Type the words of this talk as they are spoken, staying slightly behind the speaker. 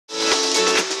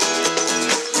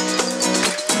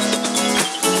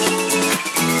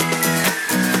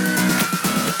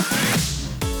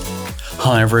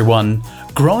Hi everyone,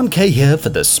 Grant K here for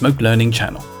the Smoke Learning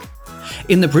channel.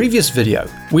 In the previous video,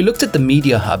 we looked at the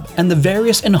Media Hub and the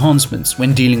various enhancements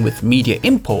when dealing with media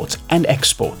import and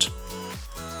export.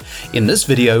 In this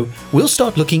video, we'll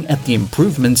start looking at the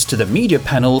improvements to the media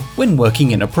panel when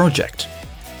working in a project.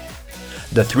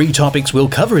 The three topics we'll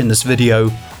cover in this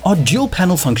video are dual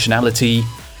panel functionality,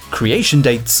 creation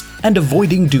dates, and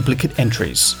avoiding duplicate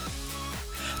entries.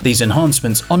 These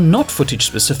enhancements are not footage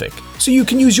specific, so you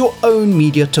can use your own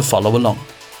media to follow along.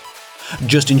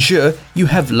 Just ensure you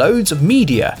have loads of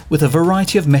media with a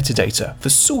variety of metadata for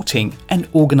sorting and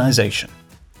organization.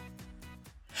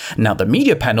 Now, the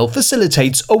media panel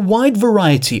facilitates a wide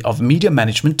variety of media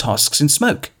management tasks in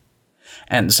Smoke.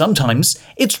 And sometimes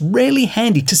it's really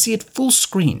handy to see it full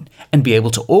screen and be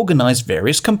able to organize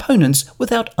various components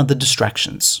without other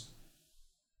distractions.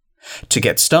 To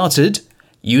get started,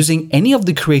 using any of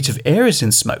the creative areas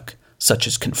in Smoke, such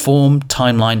as Conform,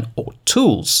 Timeline, or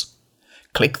Tools,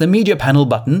 click the Media Panel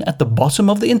button at the bottom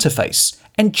of the interface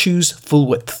and choose Full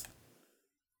Width.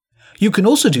 You can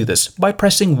also do this by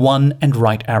pressing 1 and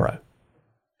right arrow.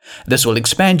 This will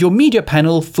expand your media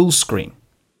panel full screen.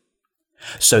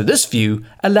 So this view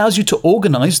allows you to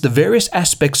organize the various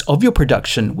aspects of your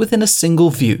production within a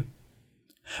single view.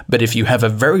 But if you have a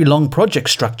very long project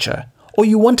structure, or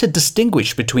you want to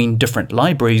distinguish between different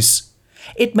libraries,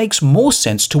 it makes more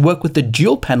sense to work with the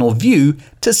dual panel view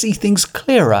to see things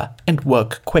clearer and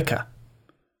work quicker.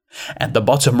 At the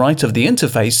bottom right of the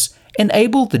interface,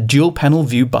 enable the dual panel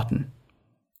view button.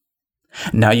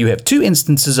 Now you have two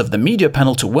instances of the media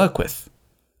panel to work with.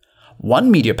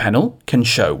 One media panel can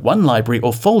show one library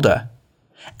or folder,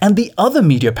 and the other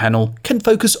media panel can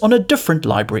focus on a different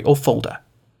library or folder.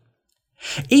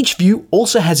 Each view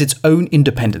also has its own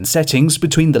independent settings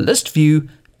between the list view,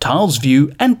 tiles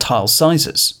view, and tile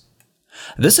sizes.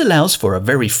 This allows for a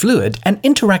very fluid and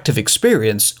interactive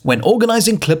experience when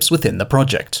organizing clips within the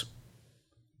project.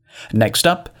 Next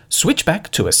up, switch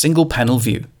back to a single panel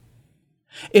view.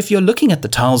 If you're looking at the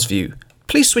tiles view,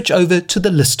 please switch over to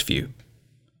the list view.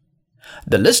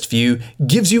 The list view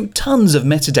gives you tons of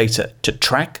metadata to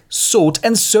track, sort,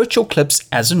 and search your clips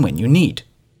as and when you need.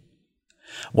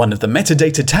 One of the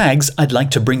metadata tags I'd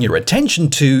like to bring your attention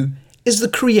to is the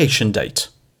creation date.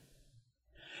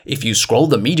 If you scroll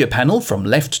the media panel from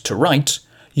left to right,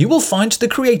 you will find the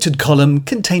created column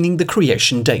containing the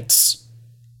creation dates.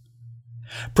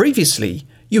 Previously,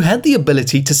 you had the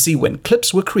ability to see when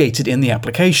clips were created in the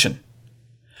application.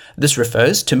 This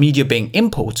refers to media being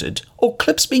imported or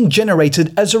clips being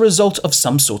generated as a result of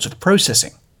some sort of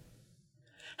processing.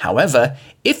 However,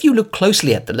 if you look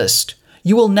closely at the list,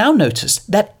 you will now notice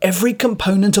that every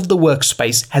component of the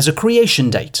workspace has a creation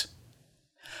date.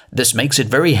 This makes it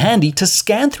very handy to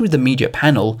scan through the media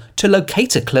panel to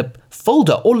locate a clip,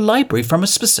 folder, or library from a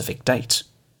specific date.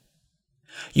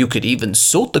 You could even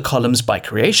sort the columns by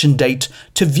creation date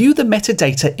to view the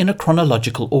metadata in a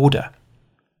chronological order.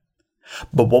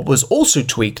 But what was also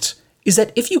tweaked is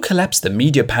that if you collapse the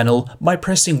media panel by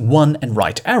pressing 1 and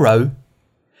right arrow,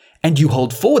 and you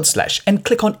hold / and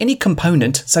click on any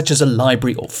component such as a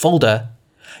library or folder,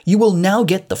 you will now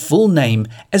get the full name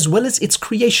as well as its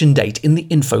creation date in the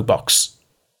info box.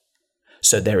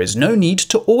 So there is no need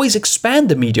to always expand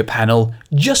the media panel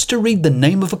just to read the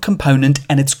name of a component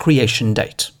and its creation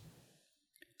date.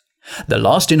 The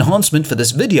last enhancement for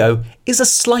this video is a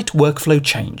slight workflow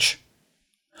change.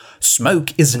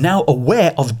 Smoke is now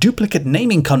aware of duplicate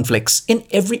naming conflicts in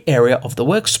every area of the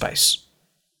workspace.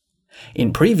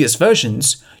 In previous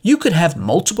versions, you could have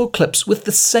multiple clips with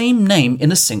the same name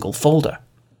in a single folder.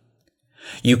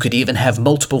 You could even have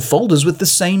multiple folders with the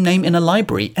same name in a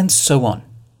library, and so on.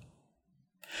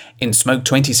 In Smoke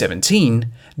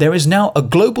 2017, there is now a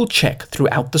global check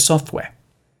throughout the software.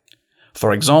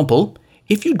 For example,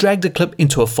 if you dragged a clip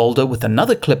into a folder with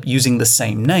another clip using the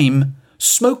same name,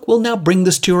 Smoke will now bring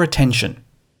this to your attention.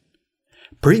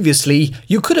 Previously,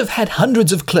 you could have had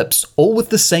hundreds of clips all with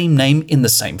the same name in the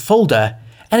same folder,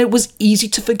 and it was easy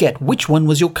to forget which one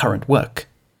was your current work.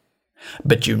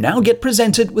 But you now get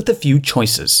presented with a few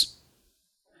choices.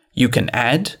 You can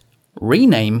add,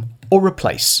 rename, or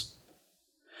replace.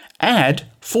 Add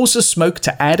forces Smoke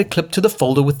to add a clip to the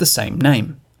folder with the same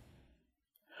name.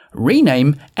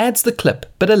 Rename adds the clip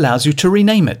but allows you to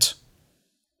rename it.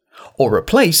 Or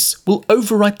replace will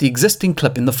overwrite the existing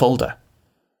clip in the folder.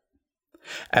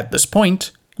 At this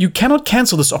point, you cannot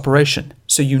cancel this operation,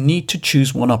 so you need to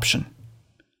choose one option.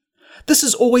 This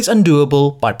is always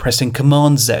undoable by pressing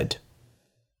Command Z.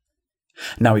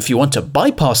 Now, if you want to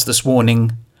bypass this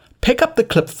warning, pick up the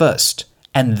clip first,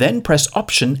 and then press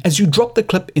Option as you drop the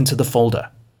clip into the folder.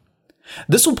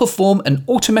 This will perform an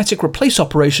automatic replace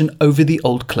operation over the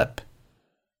old clip.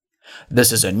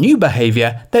 This is a new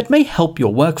behavior that may help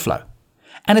your workflow,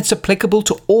 and it's applicable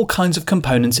to all kinds of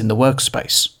components in the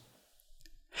workspace.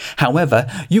 However,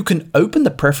 you can open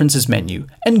the Preferences menu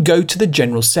and go to the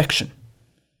General section.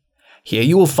 Here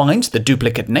you will find the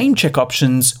duplicate name check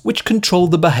options which control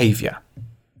the behavior.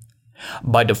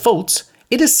 By default,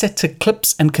 it is set to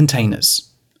clips and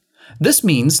containers. This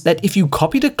means that if you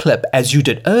copied a clip as you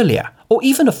did earlier, or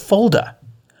even a folder,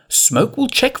 Smoke will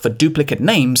check for duplicate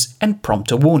names and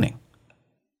prompt a warning.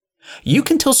 You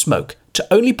can tell Smoke to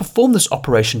only perform this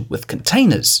operation with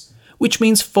containers, which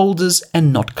means folders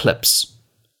and not clips.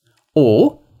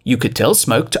 Or you could tell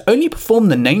Smoke to only perform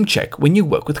the name check when you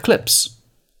work with clips.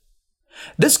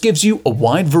 This gives you a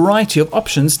wide variety of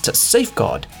options to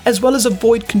safeguard as well as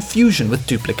avoid confusion with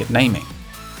duplicate naming.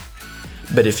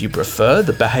 But if you prefer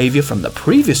the behavior from the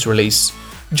previous release,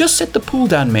 just set the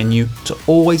pull-down menu to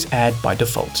always add by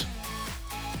default.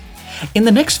 In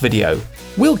the next video,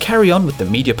 we'll carry on with the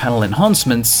media panel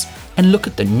enhancements and look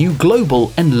at the new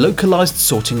global and localized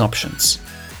sorting options.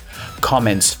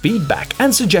 Comments, feedback,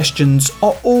 and suggestions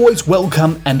are always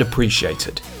welcome and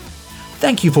appreciated.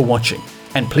 Thank you for watching,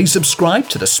 and please subscribe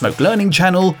to the Smoke Learning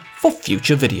channel for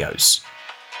future videos.